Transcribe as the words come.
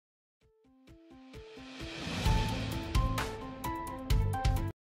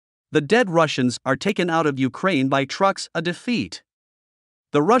The dead Russians are taken out of Ukraine by trucks, a defeat.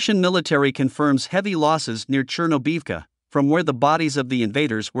 The Russian military confirms heavy losses near Chernobivka, from where the bodies of the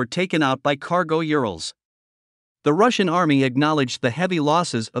invaders were taken out by cargo Urals. The Russian army acknowledged the heavy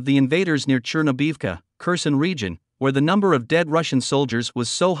losses of the invaders near Chernobivka, Kherson region, where the number of dead Russian soldiers was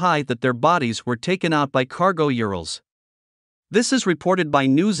so high that their bodies were taken out by cargo Urals. This is reported by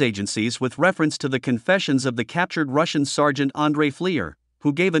news agencies with reference to the confessions of the captured Russian Sergeant Andrei Flier,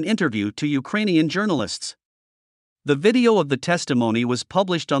 who gave an interview to Ukrainian journalists. The video of the testimony was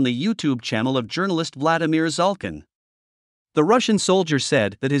published on the YouTube channel of journalist Vladimir Zalkin. The Russian soldier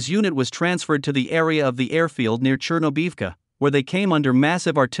said that his unit was transferred to the area of the airfield near Chernobivka, where they came under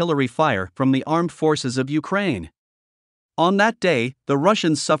massive artillery fire from the armed forces of Ukraine. On that day, the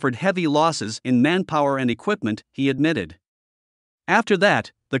Russians suffered heavy losses in manpower and equipment, he admitted. After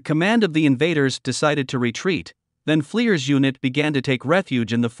that, the command of the invaders decided to retreat. Then Flier's unit began to take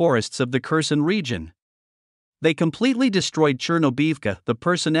refuge in the forests of the Kherson region. They completely destroyed Chernobivka, the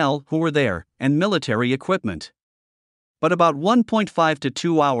personnel who were there, and military equipment. But about 1.5 to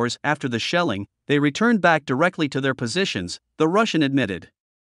 2 hours after the shelling, they returned back directly to their positions, the Russian admitted.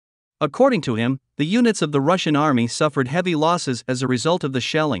 According to him, the units of the Russian army suffered heavy losses as a result of the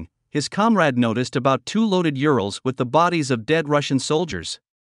shelling. His comrade noticed about 2 loaded Urals with the bodies of dead Russian soldiers.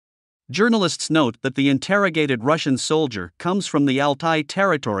 Journalists note that the interrogated Russian soldier comes from the Altai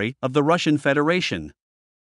territory of the Russian Federation.